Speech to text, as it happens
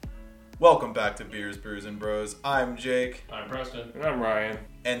Welcome back to Beers, Brews, and Bros. I'm Jake. I'm Preston. And I'm Ryan.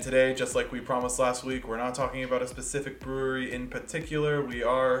 And today, just like we promised last week, we're not talking about a specific brewery in particular. We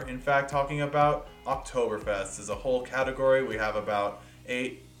are, in fact, talking about Oktoberfest as a whole category. We have about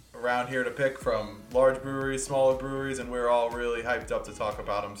 8 around here to pick from large breweries, smaller breweries, and we're all really hyped up to talk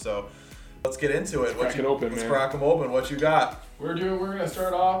about them. So let's get into it. Let's crack them open. What you got? We're gonna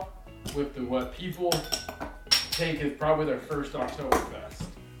start off with what people take as probably their first Oktoberfest.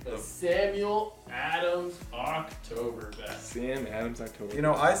 The Samuel Adams Oktoberfest. Sam Adams Oktoberfest. You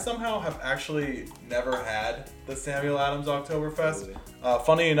know, I somehow have actually never had the Samuel Adams Oktoberfest. Really?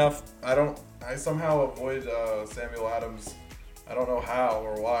 Funny enough, I somehow avoid Samuel Adams. I don't know how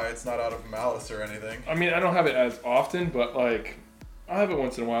or why. It's not out of malice or anything. I mean, I don't have it as often, but like, I'll have it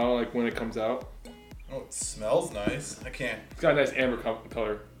once in a while, like when it comes out. Oh, it smells nice. I can't. It's got a nice amber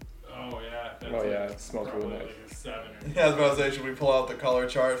color. Oh yeah. That's It smells really nice. Like a 7 or Yeah, I was about to say, should we pull out the color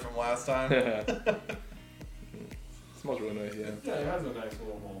chart from last time? It smells really nice, yeah. Yeah, it has a nice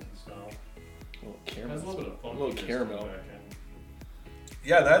little malty smell. A little It caramel. has a little bit of funky. A little caramel.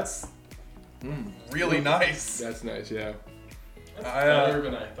 Yeah, that's really nice. That's nice, yeah. That's better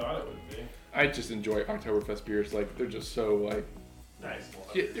than I thought it would be. I just enjoy Oktoberfest beers. Like, they're just so, like... Nice.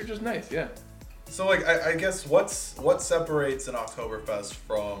 Yeah, they're just nice, yeah. So, like, I guess what separates an Oktoberfest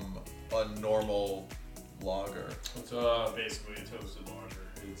from a normal lager? It's basically a toasted lager.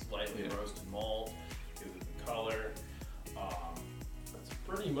 It's lightly roasted malt. Gives it the color. That's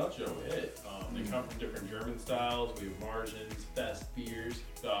pretty much it. They come from different German styles. We have Margins, best beers.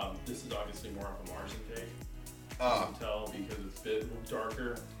 This is obviously more of a Margin take. You can tell because it's a bit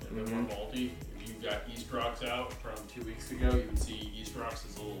darker and a bit more malty. If you got East Rocks out from 2 weeks ago, you would see East Rocks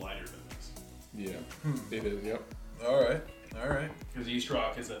is a little lighter than this. Yeah, it is, yep. All right. Because East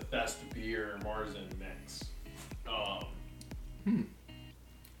Rock is a best beer Marzen mix.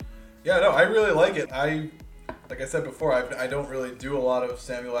 Yeah, no, I really like it. Like I said before, I don't really do a lot of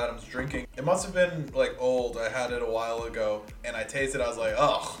Samuel Adams drinking. It must have been like old. I had it a while ago, and I tasted it. I was like,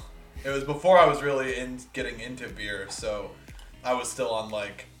 ugh. It was before I was really getting into beer, so I was still on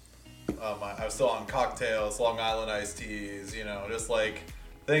like, I was still on cocktails, Long Island iced teas, you know, just like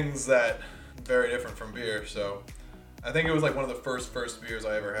things that very different from beer. So I think it was like one of the first beers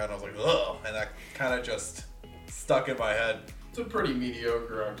I ever had. And I was like, ugh, and that kind of just stuck in my head. It's a pretty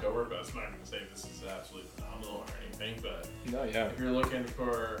mediocre Oktoberfest. I'm not going to say this is absolutely phenomenal or anything, but if you're looking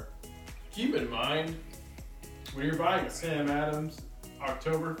for, keep in mind, when you're buying a Sam Adams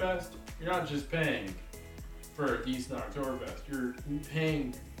Oktoberfest, you're not just paying for a decent Oktoberfest. You're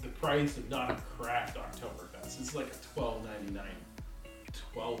paying the price of not a craft Oktoberfest. It's like a $12.99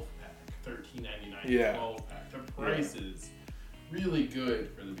 12-pack, $13.99 12-pack. The price is really good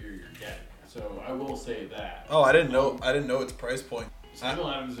for the beer you're getting. So I will say that. Oh, I didn't know its price point. Samuel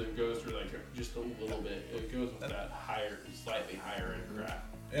Adams, it goes for like just a little bit. It goes with that slightly higher end craft.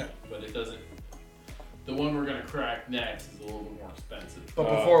 Yeah. But it doesn't. The one we're gonna crack next is a little bit more expensive. But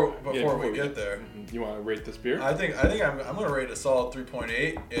before we get there, you want to rate this beer? I think I'm gonna rate it a solid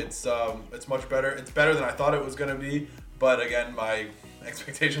 3.8. It's much better. It's better than I thought it was gonna be. But again, my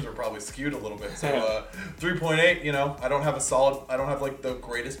expectations were probably skewed a little bit. So 3.8. You know, I don't have like the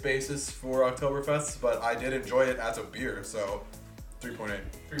greatest basis for Oktoberfest, but I did enjoy it as a beer. So 3.8.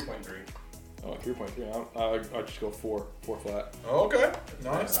 3.3. Oh, 3.3. I'll just go 4 flat. Okay,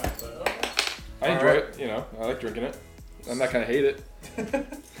 nice. I enjoy it, you know. I like drinking it. I'm not gonna hate it.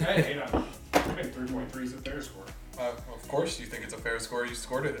 I hate it. I think 3.3 is a fair score. Of course, you think it's a fair score. You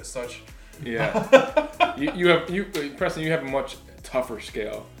scored it as such. Yeah. Preston, you have a much tougher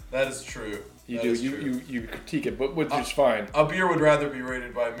scale. That is true. You critique it, but which is fine. A beer would rather be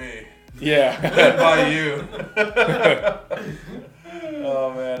rated by me. Yeah. Than by you.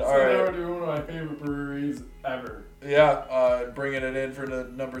 Oh man! All right. So now we're doing one of my favorite breweries ever. Yeah, bringing it in for the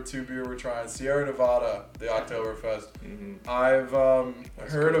number 2 beer we're trying, Sierra Nevada, the Oktoberfest. I've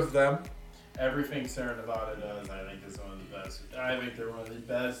heard of them. Everything Sierra Nevada does, I think, is one of the best. I think they're one of the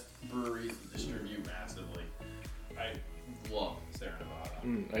best breweries to distribute massively. I love Sierra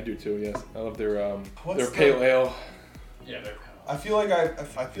Nevada. I do too. Yes, I love their pale ale. Yeah, they're pale. I feel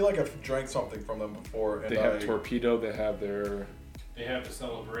like I've drank something from them before. And they have Torpedo. They have their. They have the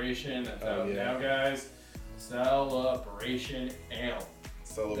Celebration. That's out now, guys. Celebration Ale.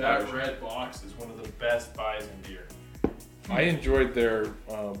 That red box is one of the best buys in beer. I enjoyed their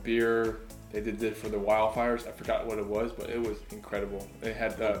beer. They did for the wildfires. I forgot what it was, but it was incredible. They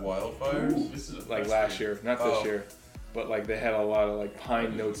had wildfires. Ooh, this is like last year, not this year, but like they had a lot of like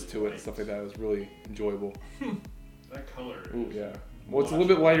pine notes to it and stuff like that. It was really enjoyable. That color. Ooh, yeah. Well, it's a little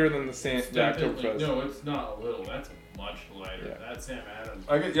bit lighter than the Oktoberfest. No, it's not a little. That's a much lighter. Yeah. That Sam Adams.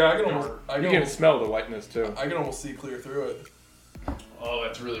 You can smell the lightness too. I can almost see clear through it. Oh,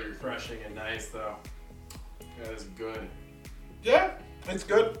 that's really refreshing and nice though. That is good. Yeah, it's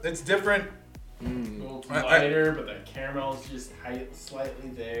good. It's different. A little lighter, but the caramel is just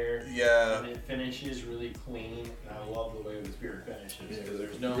slightly there. Yeah. And it finishes really clean. And I love the way this beer finishes. Because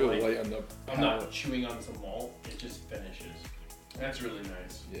there's no really light on the I'm not chewing on some malt. It just finishes. That's really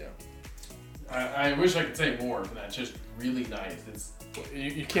nice. Yeah. I wish I could say more, but that's just really nice. It's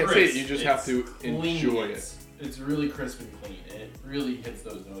you can't say it. You just have to enjoy it. It's really crisp and clean. It really hits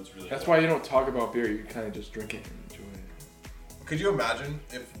those notes really. That's why you don't talk about beer. You kind of just drink it and enjoy it. Could you imagine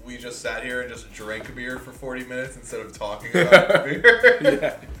if we just sat here and just drank beer for 40 minutes instead of talking about beer?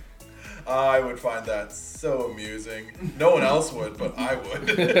 Yeah. I would find that so amusing. No one else would, but I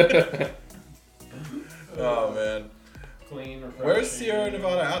would. Oh, man. Clean, refreshing. Where's Sierra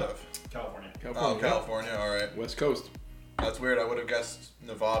Nevada out of? California. Oh, California. All right. West Coast. That's weird. I would have guessed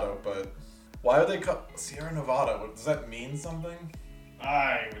Nevada, but why would they call Sierra Nevada? Does that mean something?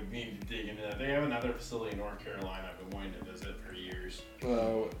 I would need to dig into that. They have another facility in North Carolina I've been wanting to visit for years.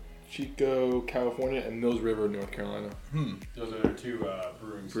 Chico, California, and Mills River, North Carolina. Those are their two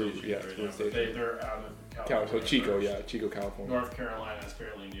brewing stations right now. They're out of California. So Chico, Chico, California. North Carolina is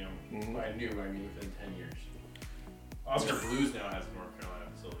fairly new. By new, I mean within 10 years. Oscar Blues now has a North Carolina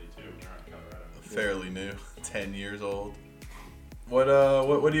facility too. They're out in Colorado. Fairly new. 10 years old. What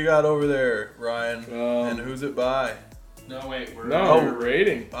do you got over there, Ryan? And who's it by? No, wait. We're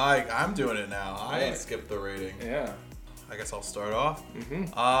rating. I'm doing it now. I skipped the rating. Yeah. I guess I'll start off.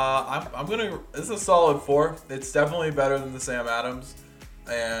 I'm gonna. This is a solid 4. It's definitely better than the Sam Adams,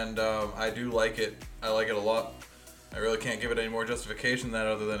 and I do like it. I like it a lot. I really can't give it any more justification than that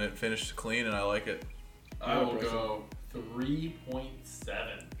other than it finished clean and I like it. I will go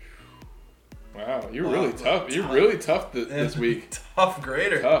 3.7. Wow, you're really tough. You're really tough this week. Tough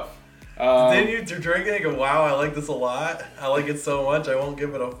grader. Tough. Then you drink it and go, wow, I like this a lot. I like it so much, I won't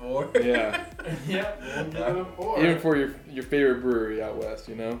give it a 4. Yeah. Yeah, we'll give it a 4. Even for your favorite brewery out west,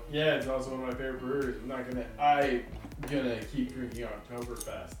 you know? Yeah, it's also one of my favorite breweries. I'm gonna keep drinking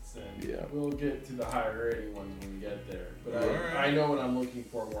Oktoberfests, and we'll get to the higher rating ones when we get there. But I know what I'm looking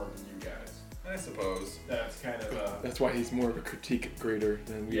for more than you guys. I suppose. That's kind of That's why he's more of a critique grader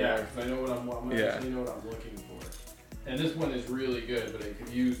than we are. Yeah, because I know what I actually know what I'm looking for. And this one is really good, but it could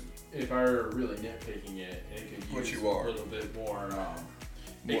use, if I were really nitpicking it, could use a little bit more.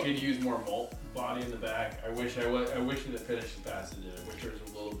 It could use more malt body in the back. I wish it had finished as fast as it did. I wish there was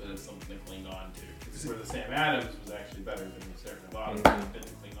a little bit of something to cling on to. Because where the Sam Adams was actually better than the Sierra Nevada, it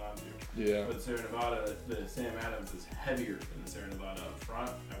didn't cling on to. Yeah. But the Sam Adams is heavier than the Sierra Nevada up front.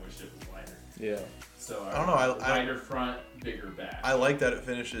 I wish it was lighter. Yeah. So I don't know. Lighter front, bigger back. I like that it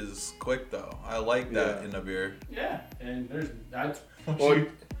finishes quick though. I like that in a beer. Yeah, and that's.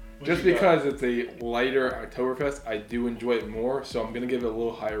 Just because it's a lighter Oktoberfest, I do enjoy it more, so I'm going to give it a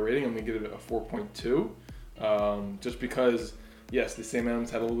little higher rating. I'm going to give it a 4.2. Just because, yes, the Sam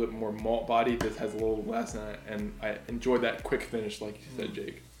Adams had a little bit more malt body. This has a little less in it, and I enjoyed that quick finish, like you said,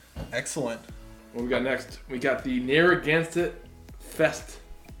 Jake. Excellent. What we got next? We got the Narragansett Fest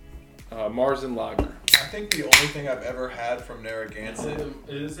Marzen Lager. I think the only thing I've ever had from Narragansett.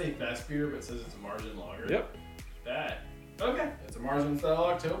 It is a Fest beer, but it says it's a Marzen Lager. Yep. Okay, it's a Marzen style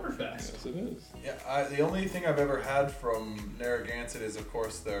Oktoberfest. Yes, it is. Yeah, the only thing I've ever had from Narragansett is, of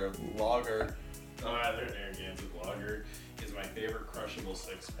course, their lager. Their Narragansett lager is my favorite crushable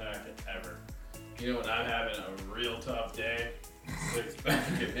 6-pack ever. You know, when I'm having a real tough day,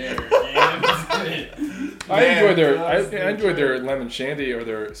 6-pack of Narragansett. I enjoy their lemon shandy or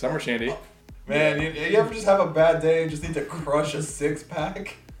their summer shandy. Man, you ever just have a bad day and just need to crush a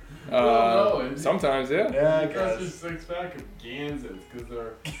 6-pack? No, sometimes, yeah. Yeah, I guess. Just 6-pack of Gansets because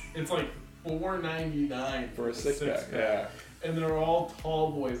it's like $4.99 for a 6-pack. Yeah. And they're all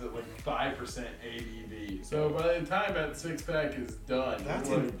tall boys at like 5% ABV. So by the time that 6-pack is done,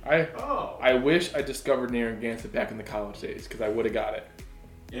 I wish I discovered Narragansett back in the college days because I would have got it.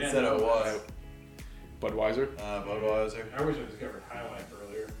 Yeah. Instead of what? Budweiser. Budweiser. I wish I discovered High Life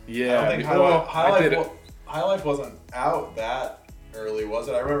earlier. Yeah. I don't think High Life wasn't out that early, was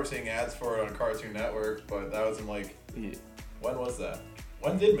it? I remember seeing ads for it on Cartoon Network, but that was in when was that?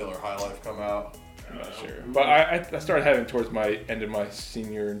 When did Miller High Life come out? I'm not sure. But I started having towards my end of my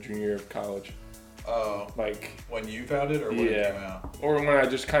senior and junior year of college. Oh. Like when you found it or when it came out? Or when I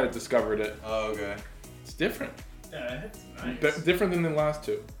just kind of discovered it. Oh, okay. It's different. Yeah, it's nice. Different than the last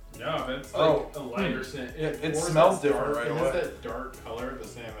two. No, that's like a lighter scent. It smells different right away. It has that dark color of the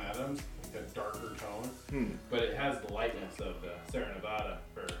Sam Adams, like a darker tone, but it has the lightness of the Sierra Nevada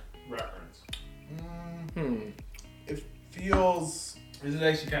for reference. It feels... This is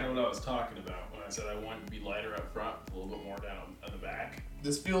actually kind of what I was talking about when I said I want it to be lighter up front, a little bit more down on the back.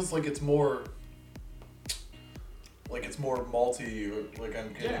 This feels like it's more... Like it's more malty, like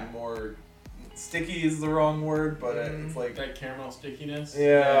I'm getting more... Sticky is the wrong word, but it's like... That caramel stickiness?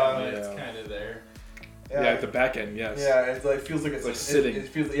 Yeah. It's kind of there. Yeah, at the back end, yes. Yeah, it like feels like it's like sitting. It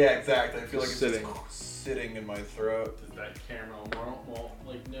feels, yeah, exactly. I feel like it's sitting. just sitting in my throat. Does that caramel malt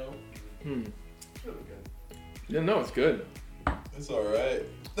like no? It's really good. Yeah, no, it's good. It's alright.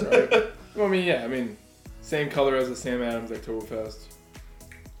 Well, I mean, same color as the Sam Adams Oktoberfest.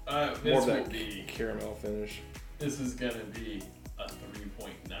 More of that caramel finish. This is gonna be a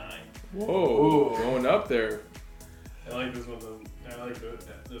 3.9. Whoa, going up there. I like this one. I like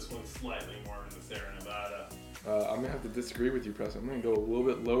this one slightly more than the Sierra Nevada. I'm gonna have to disagree with you, Preston. I'm gonna go a little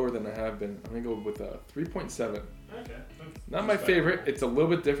bit lower than I have been. I'm gonna go with a 3.7. Okay. Not my favorite. It's a little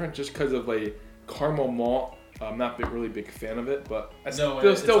bit different just because of like caramel malt. I'm not a really big fan of it, but it's like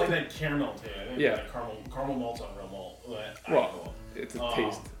that caramel taste. I think like caramel malt's on real malt. It's a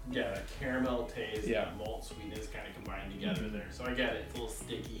taste. Yeah, that caramel taste and malt sweetness kind of combined together there. So I get it. It's a little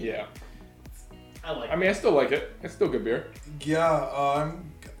sticky. Yeah. I like it. I mean, I still like it. It's still good beer. Yeah,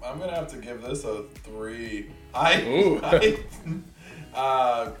 I'm gonna have to give this a 3.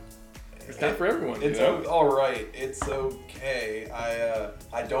 It's not for everyone. It's all right. It's okay.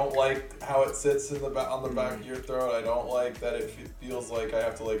 I don't like how it sits on the back of your throat. I don't like that it feels like I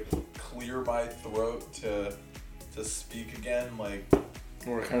have to like clear my throat to speak again. Like,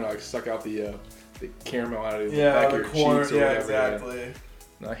 or kind of like suck out the caramel out of the back of your cheeks. Yeah, exactly.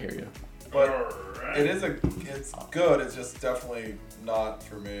 I hear you. But it's good. It's just definitely not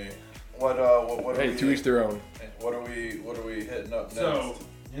for me. What hey, to each their own. What are we hitting up next? So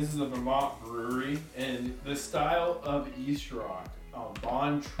this is a Vermont brewery, and the style of East Rock,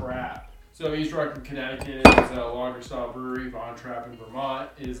 Von Trapp. So East Rock in Connecticut is a lager style brewery. Von Trapp in Vermont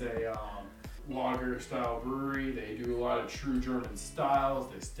is a lager style brewery. They do a lot of true German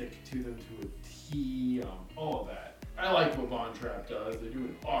styles. They stick to them to a T. All of that. I like what Von Trapp does. They do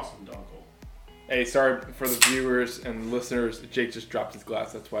an awesome dunkel. Hey, sorry for the viewers and listeners. Jake just dropped his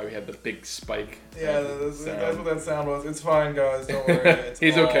glass. That's why we had the big spike. Yeah, that's what that sound was. It's fine, guys. Don't worry.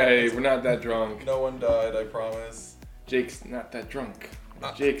 He's okay. We're not that drunk. No one died, I promise. Jake's not that drunk.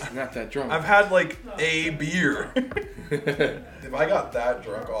 Jake's not that drunk. I've had like a beer. If I got that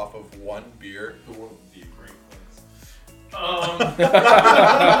drunk off of one beer, the world would be a great place.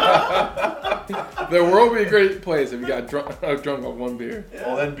 The world would be a great place if you got drunk off one beer. Yeah.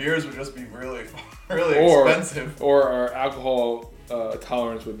 Well, then beers would just be really expensive. Or our alcohol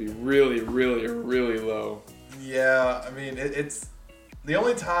tolerance would be really, really, really low. Yeah, I mean, it's the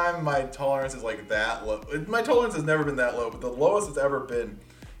only time my tolerance is like that low. My tolerance has never been that low, but the lowest it's ever been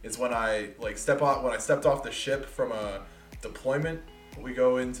is when I stepped off the ship from a deployment. We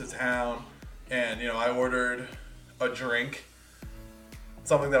go into town, and I ordered a drink,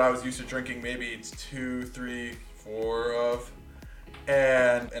 something that I was used to drinking maybe 2, 3, 4 of,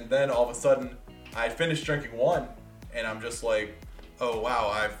 and then all of a sudden I finished drinking one, and I'm just like, oh wow,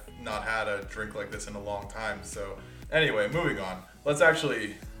 I've not had a drink like this in a long time. So anyway, moving on. Let's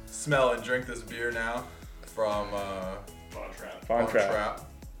actually smell and drink this beer now from Von Trapp.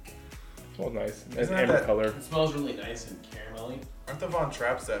 Smells nice. It's amber color. It smells really nice and caramelly. Aren't the Von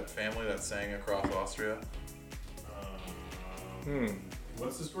Trapps that family that sang across Austria?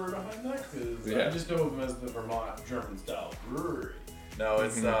 What's the story behind that? Because I just know of them as the Vermont German style brewery. No,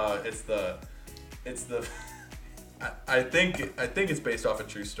 it's the I think it's based off a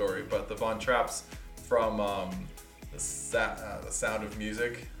true story, but the Von Trapps from the Sound of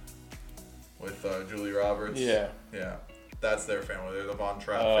Music with Julie Roberts. Yeah, that's their family. They're the Von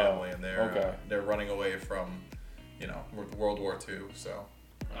Trapp family, and they're running away from World War II. So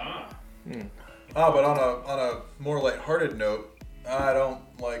but on a more lighthearted note, I don't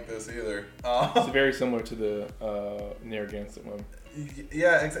like this either. It's very similar to the Narragansett one.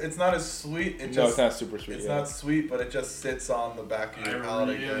 Yeah, it's not as sweet. It's not super sweet. It's not sweet, but it just sits on the back of your palate.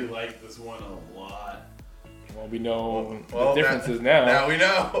 I really like this one a lot. Well, we know the differences now. Now we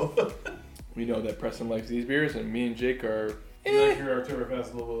know. We know that Preston likes these beers, and me and Jake are... You like your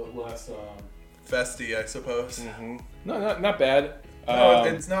Oktoberfest a little bit less... festy, I suppose. Mm-hmm. No, not bad. No,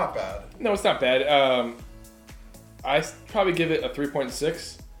 it's not bad. No, it's not bad. I probably give it a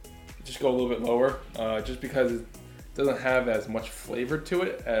 3.6. Just go a little bit lower, just because it doesn't have as much flavor to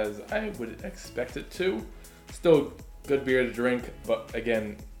it as I would expect it to. Still good beer to drink, but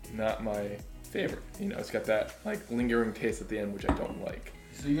again, not my favorite. It's got that lingering taste at the end, which I don't like.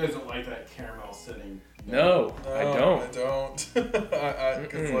 So you guys don't like that caramel sitting? No, I don't. I don't.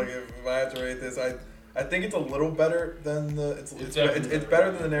 Because if I have to rate this, I think it's a little better than it's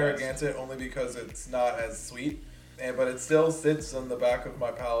better than the Narragansett only because it's not as sweet, but it still sits on the back of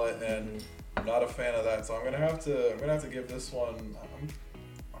my palate, and I'm not a fan of that. So I'm gonna have to give this one.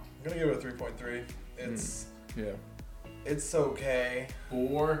 I'm gonna give it a 3.3. It's it's okay.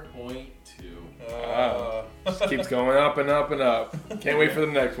 4.2. Just keeps going up and up and up. Can't wait for the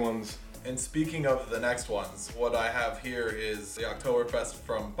next ones. And speaking of the next ones, what I have here is the Oktoberfest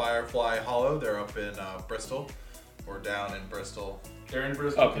from Firefly Hollow. They're up in Bristol, or down in Bristol. They're in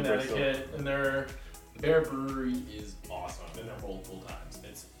Bristol, Connecticut, and their brewery is awesome. I've been there multiple times.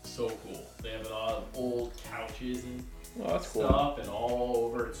 It's so cool. They have a lot of old couches and stuff, and all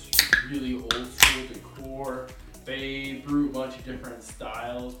over. It's really old school decor. They brew a bunch of different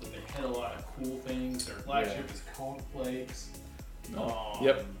styles, but they hit a lot of cool things. Their flagship is Cornflakes.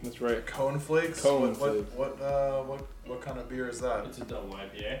 Yep, that's right. Cornflakes? What kind of beer is that? It's a double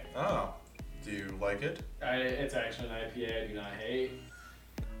IPA. Oh. Do you like it? It's actually an IPA I do not hate.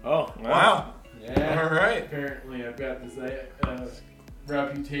 Oh, wow. Yeah. All right. Apparently I've got this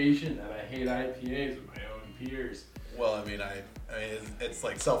reputation that I hate IPAs with my own peers. Well, I mean, it's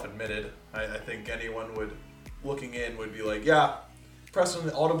like self-admitted. I think anyone looking in would be like, yeah, Preston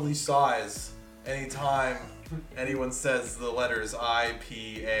audibly sighs anytime anyone says the letters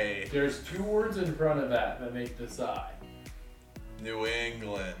IPA. There's 2 words in front of that make the sigh. New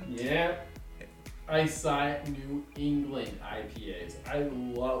England. Yeah. I sigh at New England IPAs. I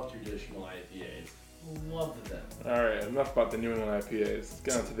love traditional IPAs. Love them. Alright, enough about the New England IPAs. Let's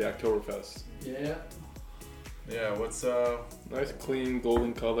get on to the Oktoberfest. Yeah. Yeah, what's nice clean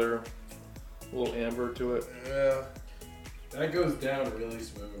golden color. A little amber to it. Yeah. That goes down really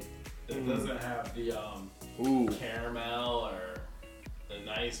smooth. It doesn't have the caramel or the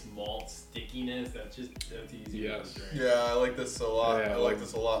nice malt stickiness. That's easy to drink. Yeah, I like this a lot. Yeah, I like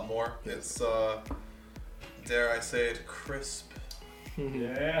this a lot more. It's dare I say it, crisp.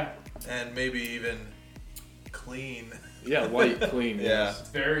 Yeah. And maybe even clean. Yeah, light clean. Yeah. It's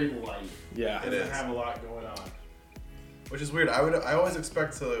very light. Yeah. It doesn't have a lot going on. Which is weird. I always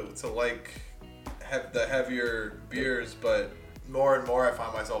expect to like have the heavier beers, but more and more I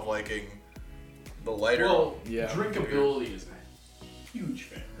find myself liking the lighter. Well, drinkability is a huge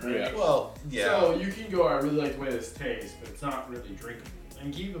thing, right? Yeah. Well, yeah. So you can go, I really like the way this tastes, but it's not really drinkable.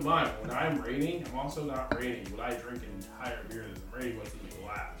 And keep in mind, when I'm rating, I'm also not rating what I drink an entire beer this. I'm rating what's in the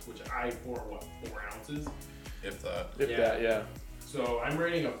glass, which I pour, 4 ounces? If that. Yeah. So I'm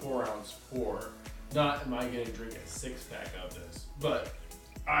rating a 4-ounce pour. Not am I going to drink a 6-pack of this, but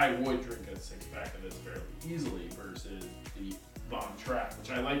I would drink a 6-pack of this fairly easily versus the Von Trapp, which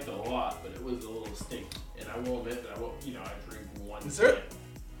I liked a lot, but it was a little stinky. And I will admit that I drink one can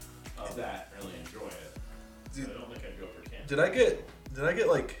of that and really enjoy it. So I don't think I'd go for can. Did I get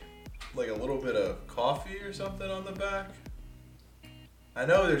like a little bit of coffee or something on the back? I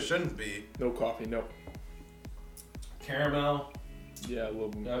know there shouldn't be. No coffee, no. Caramel. Yeah, a little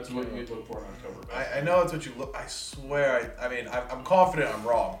bit. That's what you'd look for in Oktoberfest. I know it's what you look. I swear. I'm confident I'm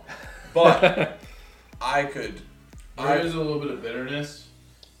wrong, but I could. There is a little bit of bitterness,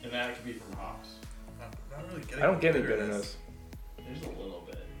 and that could be from hops. I'm not really getting. I don't get any bitterness. There's a little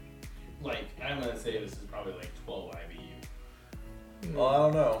bit. Like I'm gonna say this is probably like 12 IBU. Well, I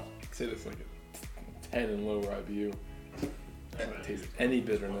don't know. I'd say this like a 10 and lower IBU. I don't taste any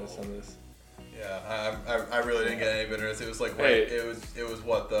bitterness on this. Yeah, I really didn't get any bitterness. It was like it was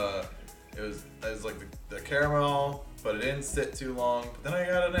like the caramel, but it didn't sit too long. But then I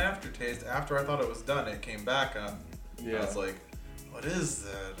got an aftertaste after I thought it was done. It came back on. Yeah. I was like, what is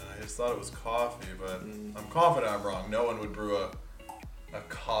that? And I just thought it was coffee, but I'm confident I'm wrong. No one would brew a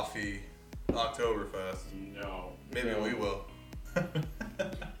coffee Oktoberfest. No. Maybe we will.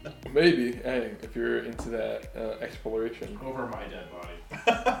 Maybe. Hey, if you're into that exploration. Over my dead body.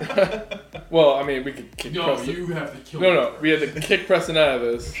 Well, I mean, we could kick No, Preston. you have to kill me. No, we had to kick Preston out of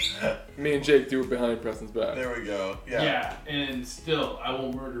this. Me and Jake do it behind Preston's back. There we go. Yeah. Yeah, and still, I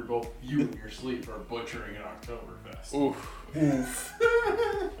will murder both you in your sleep for butchering an Oktoberfest. Oof.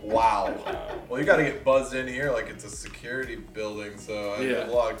 Wow. Well, you got to get buzzed in here like it's a security building, so I Yeah.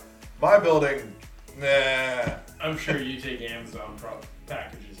 log. My building, nah. I'm sure you take Amazon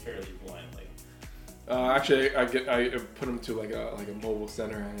packages fairly blindly. Actually, I put them to like a mobile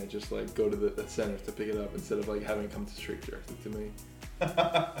center, and I just like go to the center to pick it up instead of like having it come straight directly to me.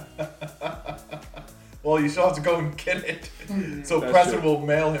 Well, you still have to go and get it. So That's Preston true. will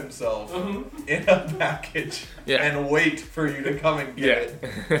mail himself in a package and wait for you to come and get it.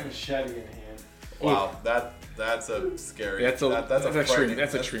 Machete in hand. Wow, that's a scary. That's frightening. extreme.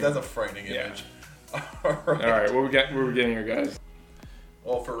 That's extreme. That's a frightening Yeah. image. All right, what we getting here, guys?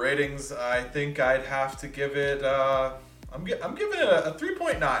 Well, for ratings, I think I'd have to give it. I'm giving it a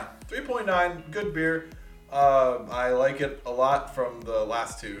 3.9. 3.9, good beer. I like it a lot from the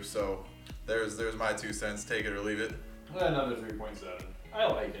last two, so there's my 2 cents. Take it or leave it. Another 3.7. I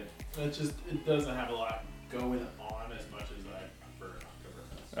like it. It doesn't have a lot going on as much as I prefer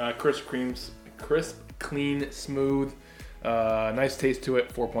Oktoberfest. Crisp, clean, smooth. Nice taste to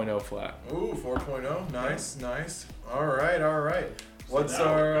it. 4.0 flat. Ooh, 4.0. Nice. All right. What's So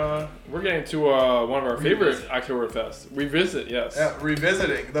our? We're getting to one of our favorite Revisit. Oktoberfest. Revisit, yes. Yeah,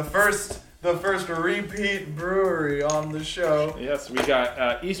 revisiting the first repeat brewery on the show. Yes, we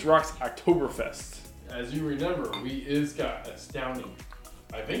got East Rock's Oktoberfest. As you remember, we got astounding,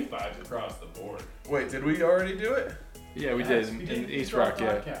 I think, 5s across the board. Wait, did we already do it? Yeah, we Yes, did in East Rock,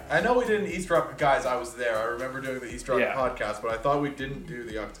 yeah. podcast. I know we did an East Rock. Guys, I was there. I remember doing the East Rock Yeah. podcast, but I thought we didn't do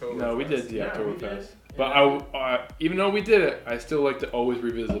the October. No, we did the Yeah, we Oktoberfest. did. But even though we did it, I still like to always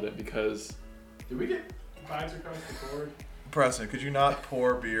revisit it because... Did we get 5s across the board? Preston, could you not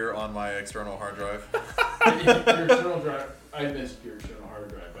pour beer on my external hard drive? Your external drive. I missed your external hard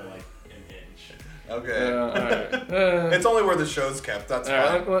drive by like an inch. Okay. all right. It's only where the show's kept. That's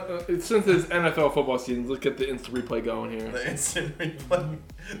fine. Since it's NFL football season, let's get the instant replay going here. The instant replay.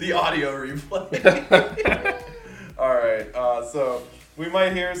 The audio replay. All right. So we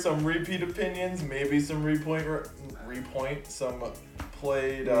might hear some repeat opinions, maybe some some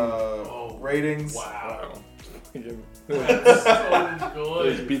played ratings. Wow. That's so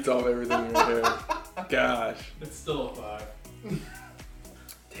It good. beats off everything right here. Gosh. It's still a 5. Damn,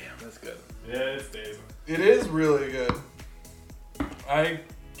 that's good. Yeah, it stays. It is really good. I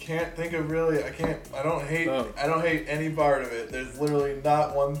can't think of really. I don't hate any part of it. There's literally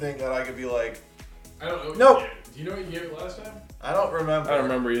not one thing that I could be like. I don't know. Nope. Do you know what you gave it last time? I don't remember. I don't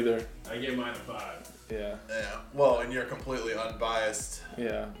remember either. I gave mine a 5. Yeah. Yeah. Well, in your completely unbiased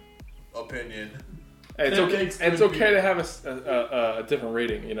Yeah. opinion. Hey, it's That okay. makes It's good okay beer. to have a different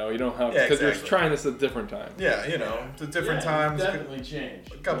rating. You know, you don't have Yeah, because exactly. you're trying this at a different time. Yeah, it's a different times. Definitely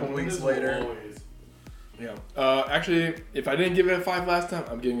changed. A couple This weeks will later. always- Yeah. Actually, if I didn't give it a 5 last time,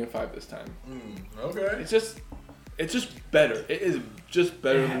 I'm giving it a 5 this time. Okay. It's just better. It is just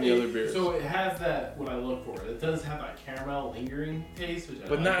better than the other beers. So it has that what I look for. It does have that caramel lingering taste, which I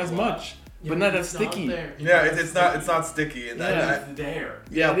but like not a as lot. much. Yeah, but not as it's not sticky. there. Yeah, it's not sticky. And Yeah. It's there.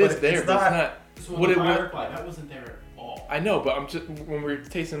 Yeah, it but is there, it's but not- it's not. So What with the it- what- Firefly, that wasn't there at all. I know, but I'm just when we're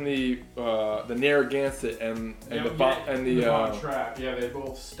tasting the Narragansett and the Von Trapp. Yeah, they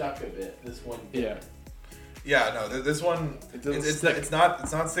both stuck a bit. This one didn't. yeah. Yeah, no, this one It doesn't it's stick.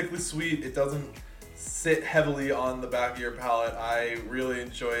 not sickly sweet. It doesn't sit heavily on the back of your palate. I really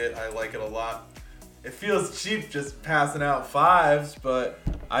enjoy it. I like it a lot. It feels cheap just passing out 5s, but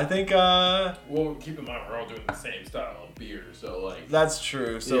I think Well, keep in mind we're all doing the same style of beer, so like. that's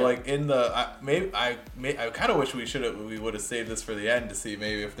true. So Yeah. like in the I kind of wish we would have saved this for the end to see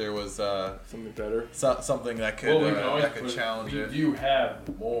maybe if there was Something better. something that could we can always that could challenge it. We do have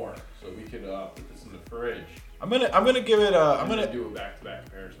more, so we could put this in the fridge. I'm gonna give it a I'm and gonna then do a back-to-back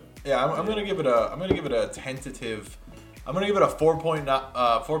comparison. Yeah, I'm gonna give it a tentative. I'm gonna give it a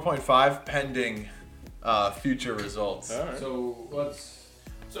 4.5 pending future results. All right.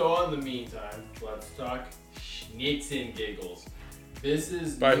 So on the meantime, let's talk Schnitz Giggles. This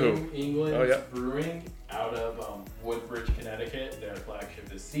is By New who? England Oh, yeah. Brewing out of Woodbridge, Connecticut. Their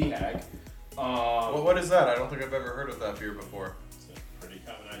flagship is Sea Hag. What is that? I don't think I've ever heard of that beer before. It's a pretty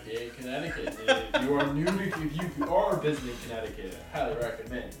common idea in Connecticut. If you are visiting Connecticut, I highly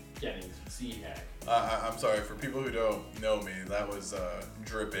recommend getting some Sea Hag. I'm sorry for people who don't know me. That was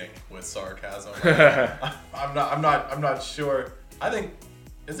dripping with sarcasm. I'm not sure. I think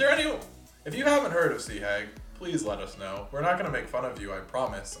is there any? If you haven't heard of Sea Hag, please let us know. We're not gonna make fun of you. I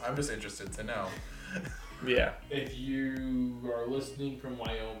promise. I'm just interested to know. Yeah. If you are listening from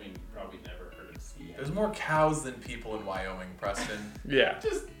Wyoming, you probably never heard of Sea Hag. There's more cows than people in Wyoming, Preston. Yeah.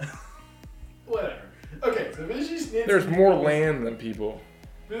 Just whatever. Okay, so this is Schnitz There's more Giggles. land than people.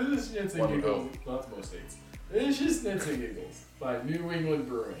 This is Schnitz One would Giggles. That's most states. This is Schnitz Giggles by New England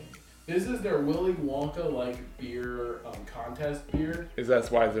Brewing. This is their Willy Wonka-like beer contest beer. Is that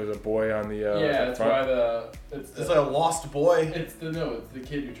why there's a boy on the Yeah, that's front? why It's like a lost boy. it's the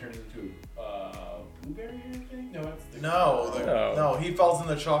kid who turns into blueberry or anything. No, it's the No, he falls in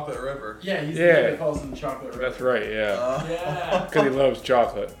the chocolate river. Yeah, he's Yeah. the kid that falls in the chocolate river. That's right. Yeah. Yeah. Because he loves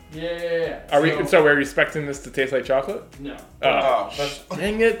chocolate. Yeah. Are we? So we're expecting this to taste like chocolate? No. Oh, that's-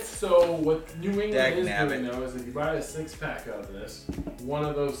 Dang it! So what New England is Dagnabbit. doing though is if you buy a 6-pack of this, one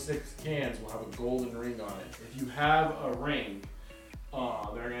of those 6 cans will have a golden ring on it. If you have a ring,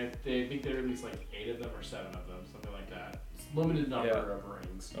 they think they release like 8 of them or 7 of them, something like that. It's limited number of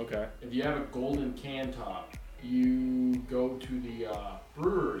rings. Okay. If you have a golden can top, you go to the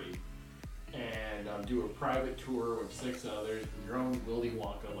brewery and do a private tour with 6 others with your own Willy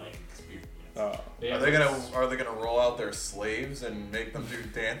Wonka-like experience. Are they gonna roll out their slaves and make them do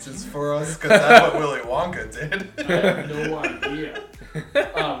dances for us? Because that's what Willy Wonka did. I have no idea.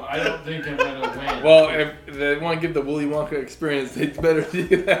 I don't think I'm gonna win. Well, if they want to give the Willy Wonka experience, they better do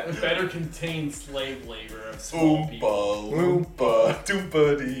that. It better contain slave labor of small people. Oompa,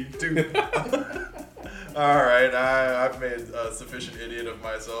 doompa-dee, doompa. All right, I've made a sufficient idiot of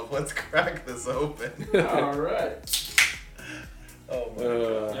myself. Let's crack this open. All right. Oh my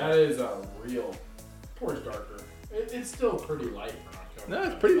God. That is a real. Pours darker. It's still pretty light for October. No,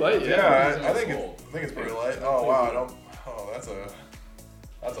 it's pretty light. Yeah, I think it's pretty light. Oh wow, that's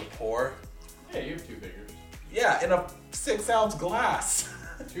a pour. Yeah, you have 2 fingers. Yeah, in a 6-ounce glass.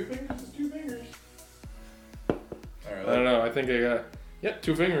 2 fingers is 2 fingers. All right, I don't know. I think I got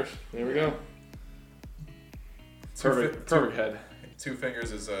 2 fingers. There we go. Perfect head. 2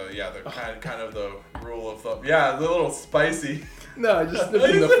 fingers is the kind of the rule of thumb. Yeah, a little spicy. No, I just sniffed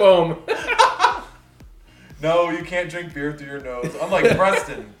in the foam. No, you can't drink beer through your nose. Unlike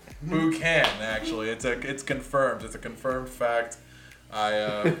Preston, who can actually. It's confirmed. It's a confirmed fact.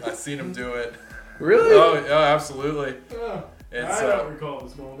 I've seen him do it. Really? Oh, yeah, absolutely. I don't recall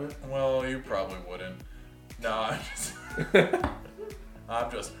this moment. Well, you probably wouldn't. No,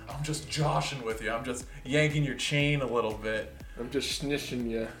 I'm just joshing with you. I'm just yanking your chain a little bit. I'm just snitching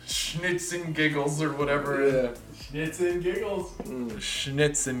you. Schnitzen giggles or whatever it is. Schnitzen giggles.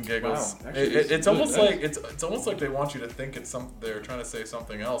 Schnitzen giggles. Wow, actually, it's almost like it's almost like they want you to think it's they're trying to say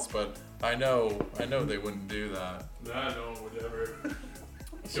something else, but I know they wouldn't do that. Nah, no one would ever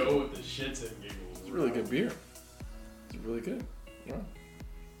go with the shits and giggles. It's really good beer. It's really good. Yeah.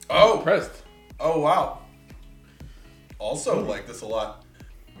 Oh, I'm impressed. Oh wow. Also like this a lot.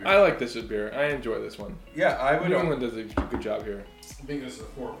 I like this beer. I enjoy this one. Yeah, I would. New England does a good job here. I think this is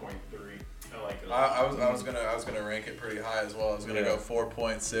a 4.3. I like it. I was gonna rank it pretty high as well. I was gonna go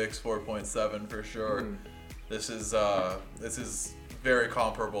 4.6, 4.7 for sure. This is very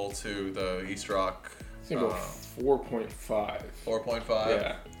comparable to the East Rock. I think 4.5. 4.5.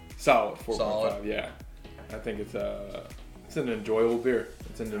 Yeah, solid 4.5. Solid. Yeah, I think it's an enjoyable beer.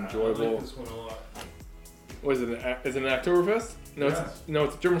 It's an enjoyable. I like this one a lot. What is it? Is it an Oktoberfest? No, Yes.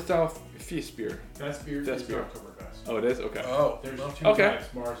 it's German style Feast beer. Best beer is Oktoberfest. Oh, it is? Okay. Oh. There's 2 Okay. types,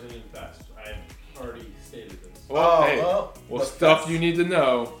 Marzen and Fest. I've already stated this. Well, stuff you need to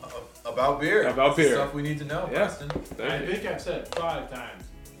know. About beer. About beer. Stuff we need to know, Preston. I think I've said 5 times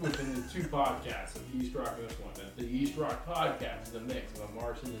within the 2 podcasts of East Rock and this one that the East Rock podcast is a mix of a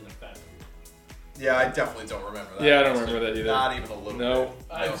Marzen and a Fest beer. Yeah, I definitely don't remember that. Yeah, I don't remember that either. Not even a little bit.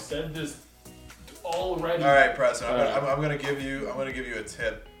 I've said this already. All right, Preston. I'm gonna give you a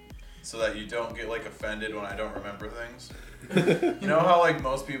tip so that you don't get like offended when I don't remember things. You know how like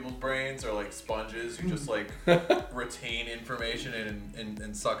most people's brains are like sponges who just like retain information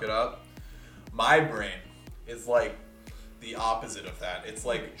and suck it up? My brain is like the opposite of that. It's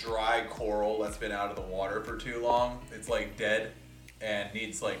like dry coral that's been out of the water for too long. It's like dead and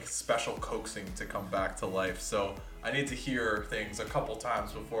needs like special coaxing to come back to life. So I need to hear things a couple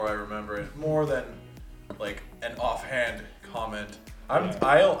times before I remember it, more than like an offhand comment.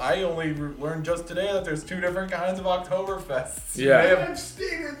 I only learned just today that there's 2 different kinds of Oktoberfests. Yeah. I've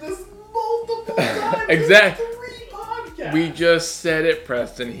stated this multiple times. Exactly. In 3 podcasts. We just said it,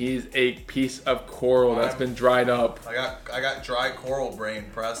 Preston. He's a piece of coral that's been dried up. I got dry coral brain,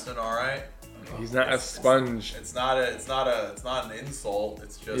 Preston. All right. He's not a sponge. It's not an insult.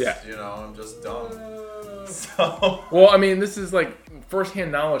 It's just I'm just dumb. So. Well, I mean, this is like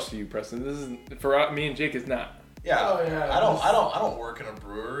first-hand knowledge to you, Preston. This is for me and Jake. Is not. Yeah. Oh, yeah. I don't work in a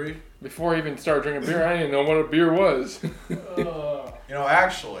brewery. Before I even started drinking beer, I didn't know what a beer was.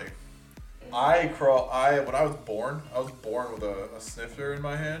 Actually, when I was born with a snifter in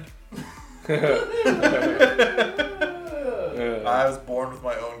my hand. I was born with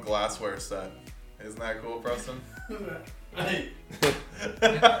my own glassware set. Isn't that cool, Preston? Hey. If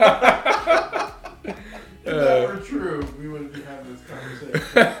that were true, we wouldn't be having this conversation.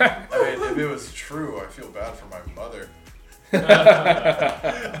 I mean, if it was true, I feel bad for my mother. All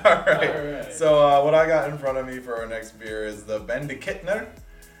right. So what I got in front of me for our next beer is the Benediktner,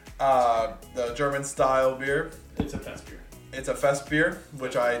 the German style beer. It's a fest beer. It's a fest beer,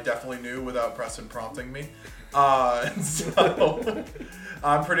 which I definitely knew without Preston prompting me. So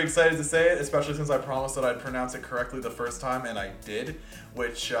I'm pretty excited to say it, especially since I promised that I'd pronounce it correctly the first time, and I did,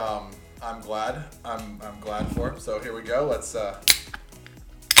 which I'm glad. I'm glad for. So here we go. Let's. Yeah,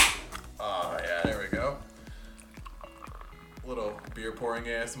 there we go. Little beer pouring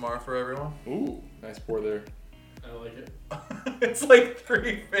ASMR for everyone. Ooh, nice pour there. I like it. It's like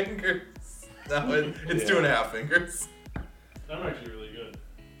 3 fingers. It's 2.5 fingers. I'm actually really good.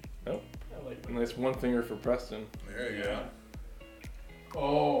 Oh, I like it. nice 1 finger for Preston. There you go.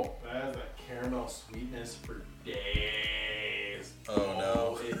 Oh, that has that caramel sweetness for days. Oh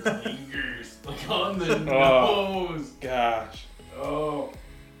no. It lingers like on the nose. Gosh. Oh.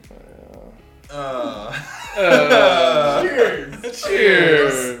 Cheers.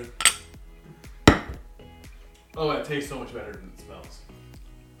 Cheers. Oh, it tastes so much better than it smells.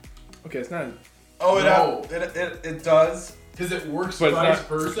 Okay, it's not. Oh, No. it does. Because it works But it's vice not-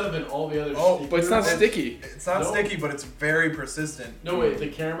 versa than all the other Oh, sticky But it's not ones. sticky. It's not No. sticky, but it's very persistent. No, wait, the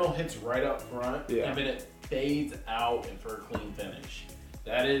caramel hits right up front, Yeah. and then it fades out and for a clean finish.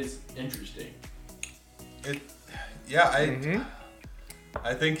 That is interesting.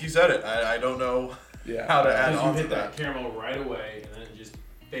 I think you said it. I don't know Yeah. how to add Because you on to hit that. that caramel right away, and then it just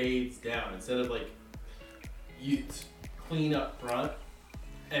fades down. Instead of like, you clean up front,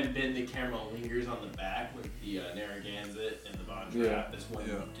 and then the caramel lingers on the back with the Narragansett and the Von Trapp. Yeah. This one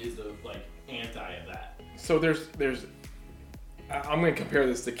is the like anti of that. So there's. I'm gonna compare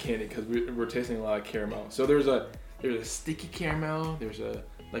this to candy because we're tasting a lot of caramel. So there's a sticky caramel. There's a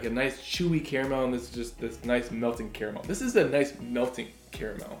nice chewy caramel, and this is just this nice melting caramel. This is a nice melting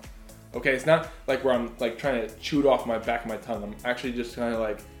caramel. Okay, it's not like where I'm like trying to chew it off my back of my tongue. I'm actually just kind of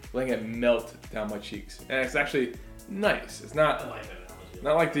like letting it melt down my cheeks, and it's actually nice. It's not I like that analogy.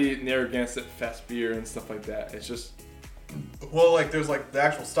 not like the Narragansett Fest beer and stuff like that. It's just Well, like there's like the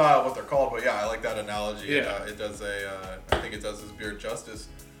actual style, what they're called, but yeah, I like that analogy. Yeah. It does I think it does this beer justice.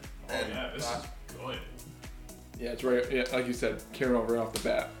 Oh yeah, this is good. yeah, it's right. Yeah, like you said, caramel right off the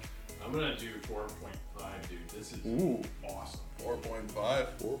bat. I'm gonna do 4.5, dude. This is Ooh, awesome. 4.5.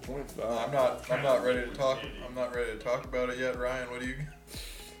 4.5. I'm not ready to talk. I'm not ready to talk about it yet, Ryan. What do you?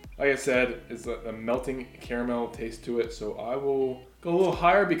 Like I said, it's a melting caramel taste to it, so I will go a little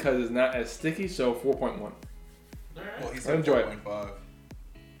higher because it's not as sticky. So 4.1. All right. Well, he I said enjoy it. 4.5.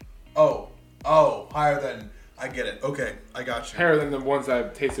 Oh, higher than. I get it. Okay, I got you. Higher than the ones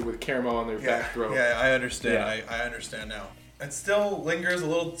I've tasted with caramel on their back throat. Yeah, I understand. Yeah. I understand now. It still lingers a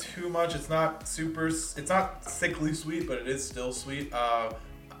little too much. It's not it's not sickly sweet, but it is still sweet.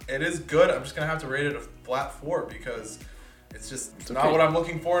 It is good. I'm just gonna have to rate it a flat 4 because it's not okay. what I'm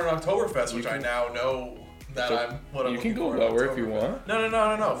looking for in an Oktoberfest, which I now know that I'm what I'm You looking can go for. in lower if you Oktoberfest.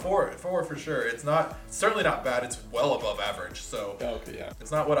 want. No. 4 for sure. It's certainly not bad. It's well above average. So Okay, yeah.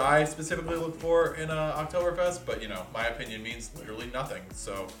 it's not what I specifically look for in a Oktoberfest, but my opinion means literally nothing.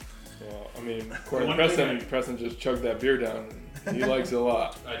 So. Well, I mean, according to One thing Preston, Preston just chugged that beer down. He likes it a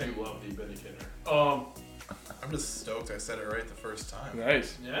lot. I do love the Bennikinner. I'm just stoked I said it right the first time.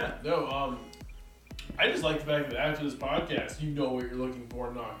 Nice. Yeah, no, I just like the fact that after this podcast, you know what you're looking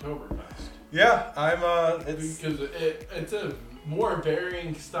for in Oktoberfest. Yeah, I'm Because it's a more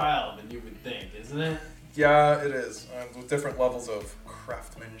varying style than you would think, isn't it? yeah, it is. With different levels of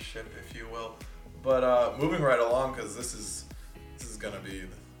craftsmanship, if you will. But moving right along, because this is gonna be.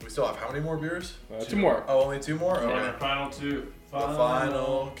 We still have how many more beers? 2 more. Oh, only 2 more. And Okay. our final 2. The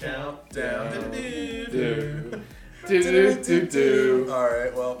final countdown. Do. All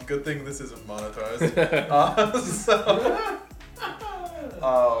right. Well, good thing this isn't monetized.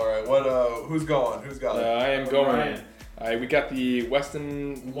 All right. What? Who's going? Who's got it? I am going. Ryan. We got the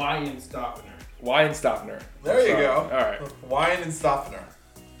Weston Weihenstephaner. Weihenstephaner. There you go. All right. Wine and Stoffner.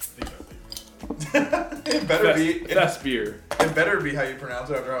 I think I It better be. Best beer. It better be how you pronounce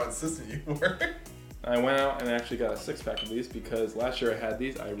it after how insistent you were. I went out and actually got a 6-pack of these because last year I had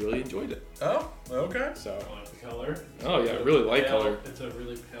these. I really enjoyed it. Oh, okay. So. I like the color. Oh yeah, really light Pale- color. It's a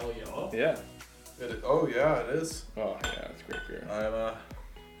really pale yellow. Yeah. Oh yeah, it is. Oh yeah, it's great beer. I'm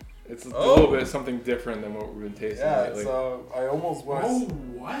It's a little bit something different than what we've been tasting yeah. lately. It's I almost was. Oh,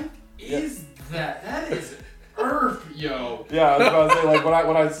 what is that? That is earth, yo. Yeah, I was about to say like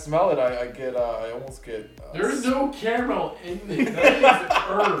when I smell it, I almost get. There's no caramel in it. That is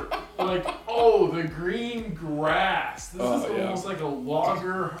earth. Like, the green grass. This is almost like a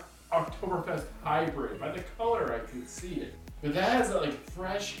lager Oktoberfest hybrid. By the color, I can see it. But that has that like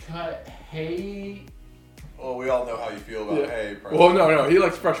fresh cut hay. Well, we all know how you feel about hay. Preston. Well, no, he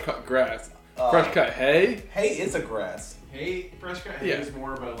likes fresh cut grass. Fresh cut hay. Hay is a grass. Hay, fresh cut hay Yeah. is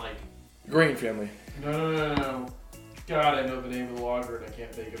more of a like. Grain family. No. God, I know the name of the lager and I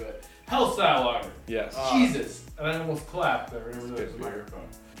can't think of it. Hell style lager. Yes. Jesus. And I almost clapped. I remember that was Good the beer. microphone.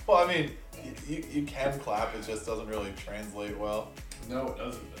 Well, I mean, you can clap. It just doesn't really translate well. No, it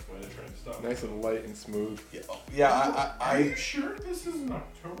doesn't. That's why they're trying to stop. Nice and light and smooth. Yeah. Are you sure this is an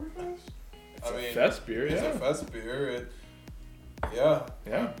Oktoberfest? I mean, Fest beer, it's yeah. a fest beer. Yeah.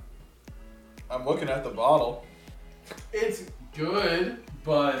 Yeah. I'm looking at the bottle. It's good,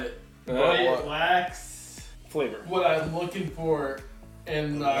 but it lacks flavor. What I'm looking for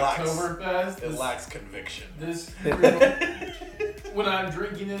in Oktoberfest. It lacks conviction. When I'm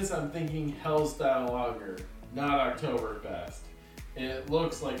drinking this, I'm thinking Hell style lager, not Oktoberfest. It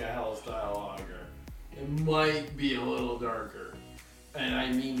looks like a Hell style lager. It might be a little darker, and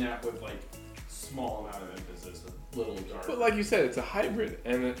I mean that with like small amount of emphasis, a little darker. But like you said, it's a hybrid,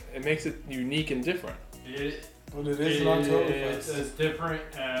 and it makes it unique and different. But it is an Oktoberfest. It's as different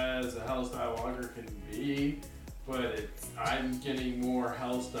as a Hell style lager can be, but I'm getting more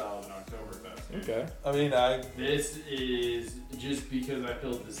Hell style than Oktoberfest. Okay. I mean, This is just because I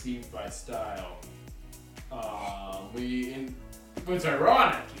feel deceived by style. What's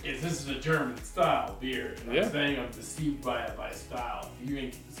ironic is this is a German style beer, and I'm saying I'm deceived by it by style. If you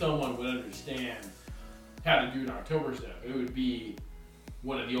think someone would understand how to do an Oktoberfest, it would be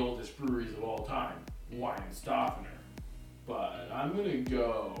one of the oldest breweries of all time, Weihenstephaner. But I'm gonna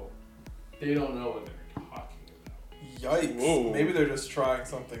go. They don't know what they're talking about. Yikes! Whoa. Maybe they're just trying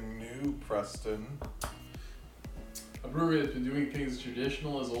something new, Preston. A brewery that's been doing things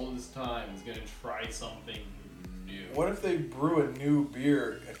traditional as old as time is gonna try something new. What if they brew a new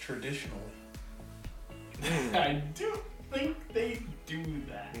beer traditionally? I do think they do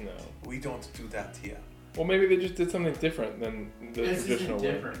that. No. We don't do that here. Well, maybe they just did something different than the traditional way. This isn't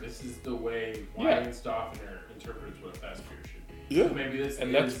different. This is the way Weihenstephaner interprets what a fest beer should be. Yeah. So maybe this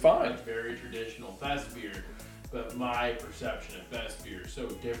that's fine. A very traditional fest beer, but my perception of fest beer is so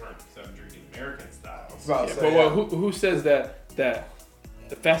different because I'm drinking American styles. Who says that the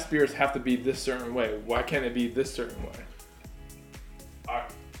fest beers have to be this certain way? Why can't it be this certain way?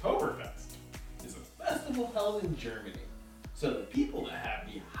 Oktoberfest is a festival held in Germany. So the people that have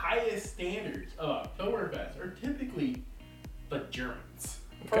the highest standards of Oktoberfest are typically the Germans.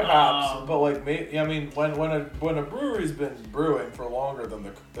 Perhaps, but like, I mean, when a brewery's been brewing for longer than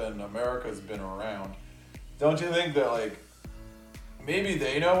America's been around, don't you think that like maybe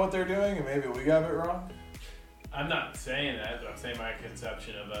they know what they're doing and maybe we got it wrong? I'm not saying that, but I'm saying my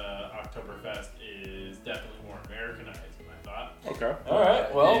conception of Oktoberfest is definitely more Americanized than I thought. Okay. All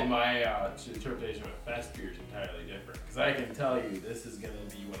right. Well, and my interpretation of a fest beer is entirely different because I can tell you this is going to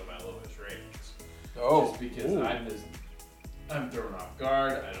be one of my lowest ratings. Oh. Just because I'm thrown off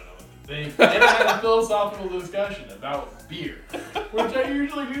guard. I don't know what to think. And I had a philosophical discussion about beer, which I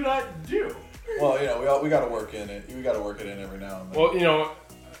usually do not do. Well, we got to work in it. We got to work it in every now and then. Well,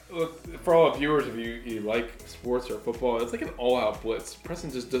 look, for all the viewers, if you like sports or football, it's like an all-out blitz. Preston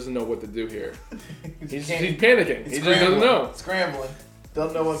just doesn't know what to do here. He's panicking. He just doesn't know. Scrambling.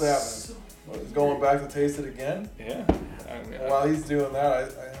 Doesn't know what's happening. He's going back to taste it again. Yeah. While he's doing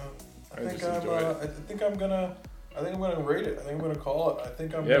that, I think I'm gonna rate it. I think I'm gonna call it. I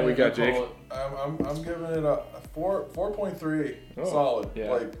think I'm. Yeah, we got Jake. I'm giving it a 4.3 solid.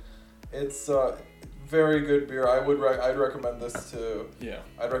 Yeah. Like it's very good beer. I'd recommend this to. Yeah.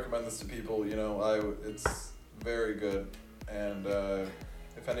 I'd recommend this to people. It's very good, and if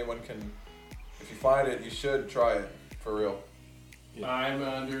you find it, you should try it for real. Yeah. I'm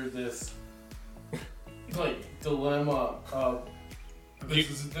under this dilemma of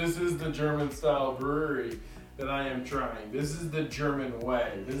this is the German style brewery that I am trying. This is the German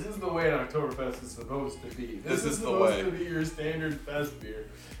way. This is the way an Oktoberfest is supposed to be. This is supposed to be your standard fest beer.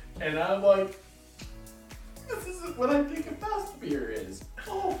 And I'm like, this isn't what I think a fest beer is.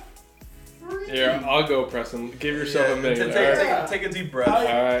 Oh, freaking. Yeah, I'll go, Preston. Give yourself a minute. Take a deep breath.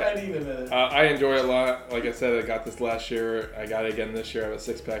 I need a minute. I enjoy it a lot. Like I said, I got this last year. I got it again this year. I have a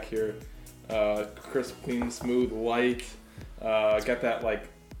 6-pack here. Crisp, clean, smooth, light. Got that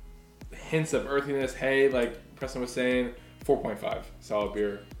hints of earthiness. Hey, like Preston was saying, 4.5 solid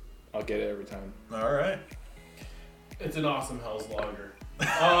beer. I'll get it every time. All right. It's an awesome Hell's Lager.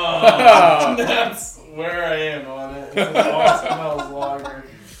 That's where I am on it. It's an awesome Hell's Lager.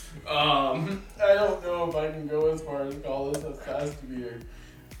 I don't know if I can go as far as call this a fast beer.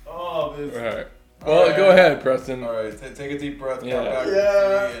 Oh, this. All right. Well, go ahead, Preston. All right, take a deep breath. Yeah. Back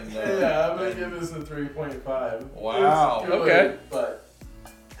I'm gonna give this a 3.5. Wow. It's good, okay. But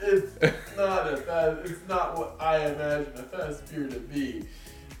it's not what I imagine a fast beer to be.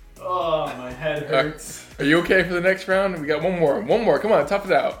 Oh, my head hurts. Are you okay for the next round? We got one more. Come on, tough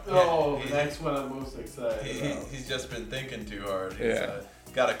it out. Oh, the next one I'm most excited about. He's just been thinking too hard. He's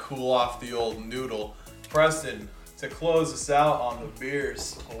got to cool off the old noodle. Preston, to close us out on the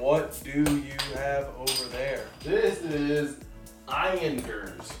beers, what do you have over there? This is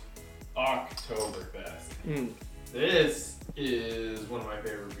Einger's Oktoberfest. This is one of my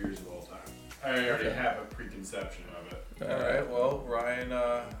favorite beers of all time. I already have a preconception of it. All right. Well, Ryan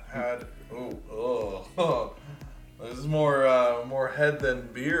had. This is more head than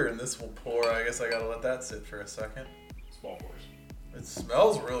beer, and this will pour. I guess I gotta let that sit for a second. Small pours. It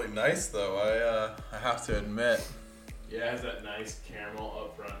smells really nice, though. I have to admit. Yeah, it has that nice caramel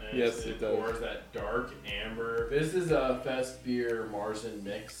up front. Yes, it does. Pours that dark amber. This is a Fest Beer Marzen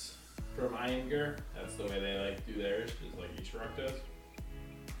mix from Eyinger. That's the way they like to do theirs, just like each truck does.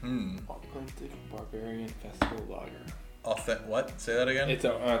 Authentic Barbarian Festival Lager. What? Say that again. It's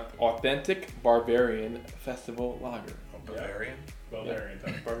an authentic Barbarian Festival Lager. Bavarian? Yeah. Bavarian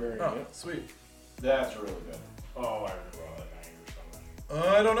type. Barbarian. Oh, yeah. sweet. That's really good. Oh, I remember all that Eyinger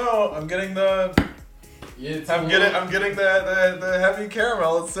somewhere. I don't know. I'm getting the. I'm getting the heavy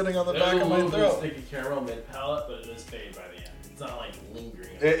caramel that's sitting on the back of my throat. Sticky caramel mid palate, but it does fade by the end. It's not like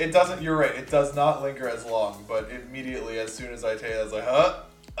lingering. It doesn't. You're right. It does not linger as long, but immediately as soon as I taste it, I was like,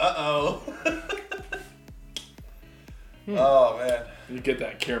 uh-oh. Oh man. You get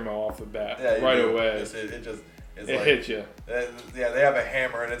that caramel off the bat right away. It hits you. Yeah, they have a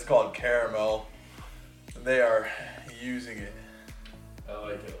hammer and it's called caramel. And they are using it. I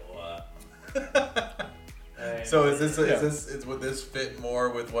like it a lot. So would this fit more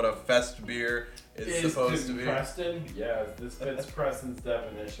with what a Fest beer is supposed to be? Preston? Yeah, this fits Preston's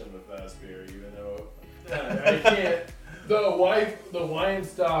definition of a Fest beer, even though I can't. The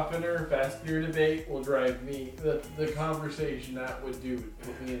Weinstoff in her Fest beer debate will drive me. The conversation that would do would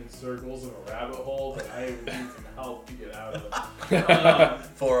put me in circles in a rabbit hole that I would need some help to get out of.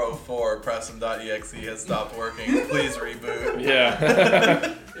 404 Preston.exe has stopped working. Please reboot.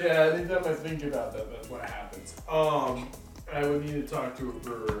 Yeah. Yeah, anytime I think about that, that's what happens. I would need to talk to a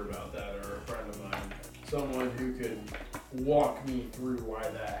brewer about that, or a friend of mine, someone who could walk me through why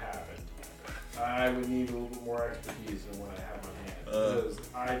that happened. I would need a little bit more expertise than what I have on hand, because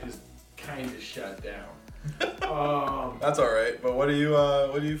I just kind of shut down. That's all right. But what do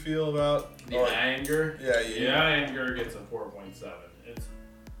you feel about the Eyinger? Yeah, the Eyinger gets a 4.7.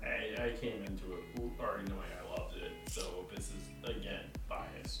 I came into it already knowing I loved it, so this is again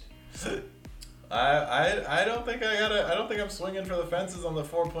biased. I don't think I'm swinging for the fences on the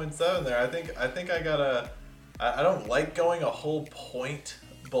 4.7 there. I think I gotta. I don't like going a whole point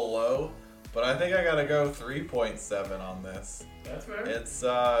below, but I think I gotta go 3.7 on this. That's fair. It's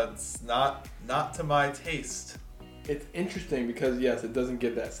not to my taste. It's interesting because yes, it doesn't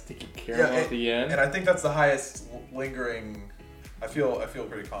get that sticky caramel at the end, and I think that's the highest lingering. I feel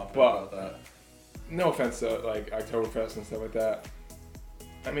pretty confident about that. No offense to like Oktoberfest and stuff like that.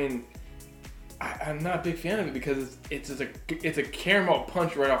 I mean, I'm not a big fan of it because it's a caramel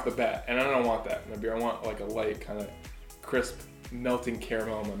punch right off the bat, and I don't want that in a beer. I want like a light kind of crisp, melting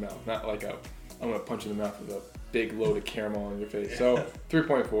caramel in my mouth, not like I'm gonna punch in the mouth with a big load of caramel on your face. So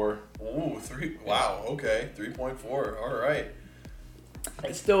 3.4. Ooh, 3. Wow. Okay, 3.4. All right.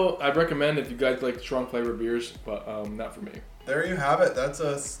 I'd recommend if you guys like strong flavor beers, but not for me. There you have it. That's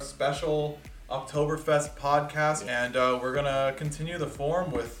a special Oktoberfest podcast, and we're gonna continue the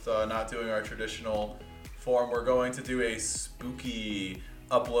form with not doing our traditional form. We're going to do a spooky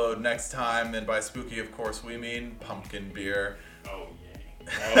upload next time, and by spooky, of course, we mean pumpkin beer. Oh yay!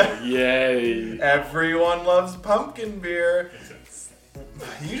 Oh yay! Everyone loves pumpkin beer.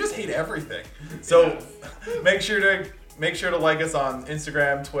 You just hate everything. So make sure to like us on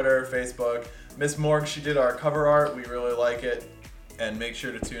Instagram, Twitter, Facebook. Miss Morg, she did our cover art. We really like it. And make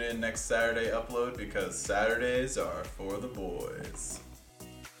sure to tune in next Saturday upload because Saturdays are for the boys.